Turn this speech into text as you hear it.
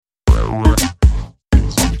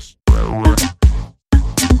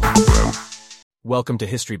Welcome to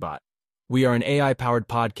HistoryBot. We are an AI-powered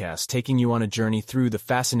podcast taking you on a journey through the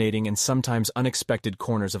fascinating and sometimes unexpected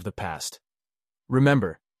corners of the past.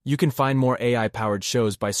 Remember, you can find more AI-powered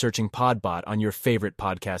shows by searching Podbot on your favorite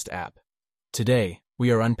podcast app. Today,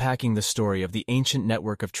 we are unpacking the story of the ancient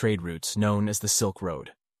network of trade routes known as the Silk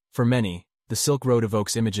Road. For many, the Silk Road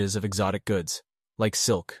evokes images of exotic goods, like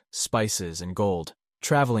silk, spices, and gold,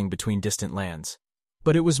 traveling between distant lands.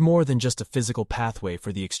 But it was more than just a physical pathway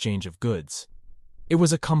for the exchange of goods. It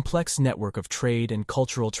was a complex network of trade and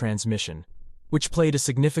cultural transmission, which played a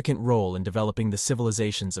significant role in developing the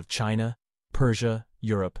civilizations of China, Persia,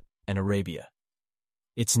 Europe, and Arabia.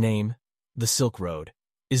 Its name, the Silk Road,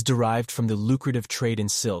 is derived from the lucrative trade in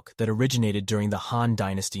silk that originated during the Han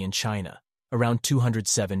Dynasty in China, around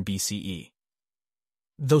 207 BCE.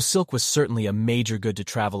 Though silk was certainly a major good to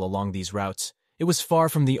travel along these routes, it was far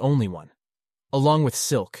from the only one. Along with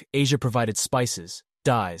silk, Asia provided spices,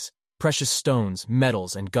 dyes, precious stones,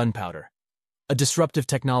 metals, and gunpowder, a disruptive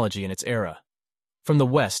technology in its era. From the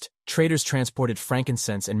west, traders transported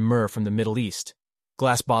frankincense and myrrh from the Middle East,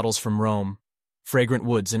 glass bottles from Rome, fragrant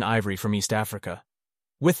woods and ivory from East Africa.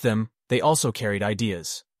 With them, they also carried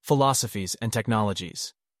ideas, philosophies, and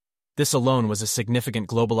technologies. This alone was a significant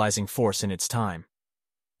globalizing force in its time.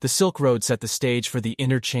 The Silk Road set the stage for the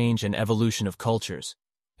interchange and evolution of cultures,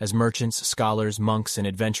 as merchants, scholars, monks, and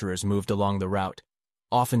adventurers moved along the route,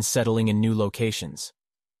 often settling in new locations.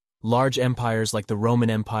 Large empires like the Roman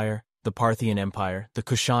Empire, the Parthian Empire, the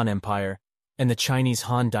Kushan Empire, and the Chinese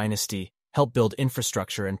Han Dynasty helped build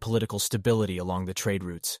infrastructure and political stability along the trade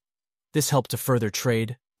routes. This helped to further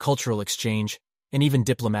trade, cultural exchange, and even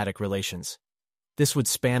diplomatic relations. This would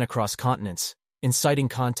span across continents, inciting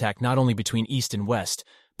contact not only between East and West,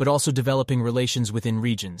 but also developing relations within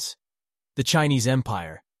regions. The Chinese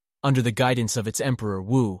Empire, under the guidance of its emperor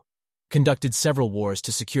Wu, conducted several wars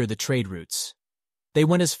to secure the trade routes. They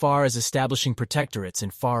went as far as establishing protectorates in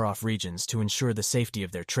far-off regions to ensure the safety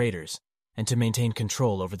of their traders and to maintain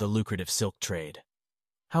control over the lucrative silk trade.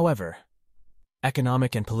 However,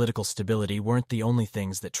 economic and political stability weren't the only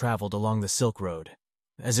things that traveled along the Silk Road,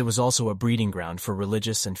 as it was also a breeding ground for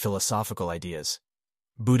religious and philosophical ideas.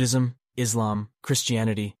 Buddhism, Islam,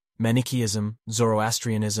 Christianity, Manichaeism,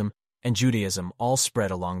 Zoroastrianism, and Judaism all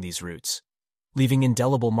spread along these routes, leaving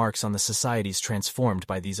indelible marks on the societies transformed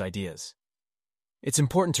by these ideas. It's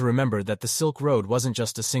important to remember that the Silk Road wasn't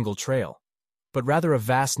just a single trail, but rather a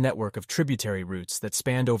vast network of tributary routes that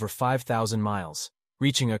spanned over 5,000 miles,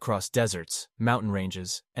 reaching across deserts, mountain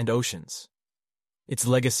ranges, and oceans. Its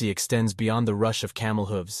legacy extends beyond the rush of camel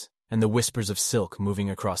hooves and the whispers of silk moving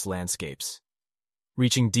across landscapes,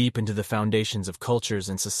 reaching deep into the foundations of cultures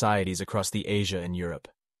and societies across the Asia and Europe.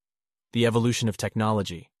 The evolution of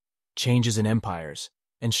technology, changes in empires,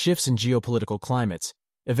 and shifts in geopolitical climates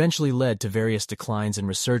eventually led to various declines and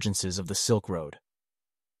resurgences of the Silk Road.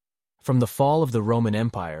 From the fall of the Roman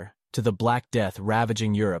Empire to the Black Death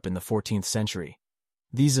ravaging Europe in the 14th century,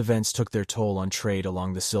 these events took their toll on trade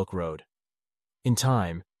along the Silk Road. In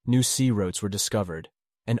time, new sea routes were discovered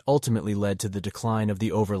and ultimately led to the decline of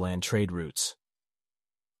the overland trade routes.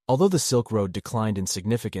 Although the Silk Road declined in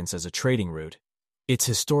significance as a trading route, its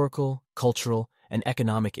historical, cultural, and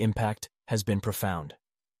economic impact has been profound.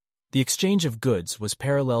 The exchange of goods was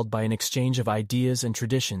paralleled by an exchange of ideas and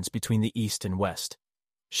traditions between the East and West,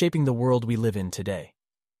 shaping the world we live in today.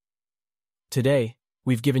 Today,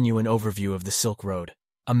 we've given you an overview of the Silk Road,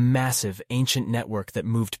 a massive ancient network that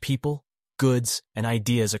moved people, goods, and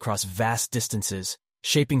ideas across vast distances,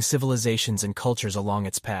 shaping civilizations and cultures along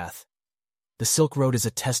its path. The Silk Road is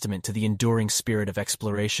a testament to the enduring spirit of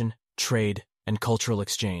exploration, trade, and cultural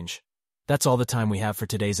exchange. That's all the time we have for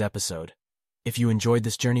today's episode. If you enjoyed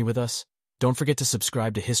this journey with us, don't forget to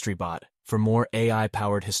subscribe to HistoryBot for more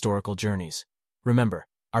AI-powered historical journeys. Remember,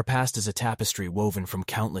 our past is a tapestry woven from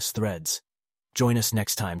countless threads. Join us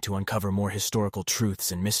next time to uncover more historical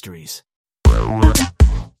truths and mysteries. Welcome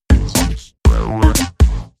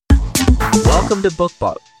to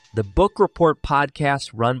BookBot, the book report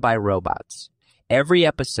podcast run by robots. Every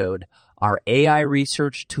episode, our AI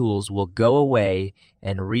research tools will go away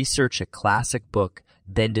and research a classic book,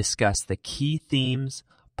 then discuss the key themes,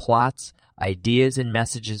 plots, ideas, and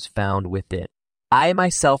messages found within. I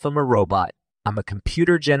myself am a robot. I'm a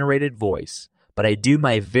computer-generated voice, but I do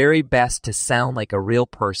my very best to sound like a real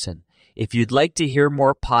person. If you'd like to hear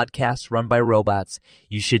more podcasts run by robots,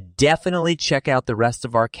 you should definitely check out the rest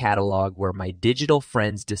of our catalog where my digital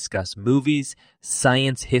friends discuss movies,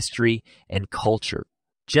 science, history, and culture.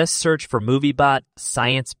 Just search for MovieBot,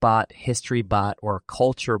 ScienceBot, HistoryBot, or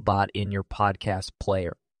CultureBot in your podcast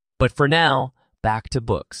player. But for now, back to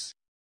books.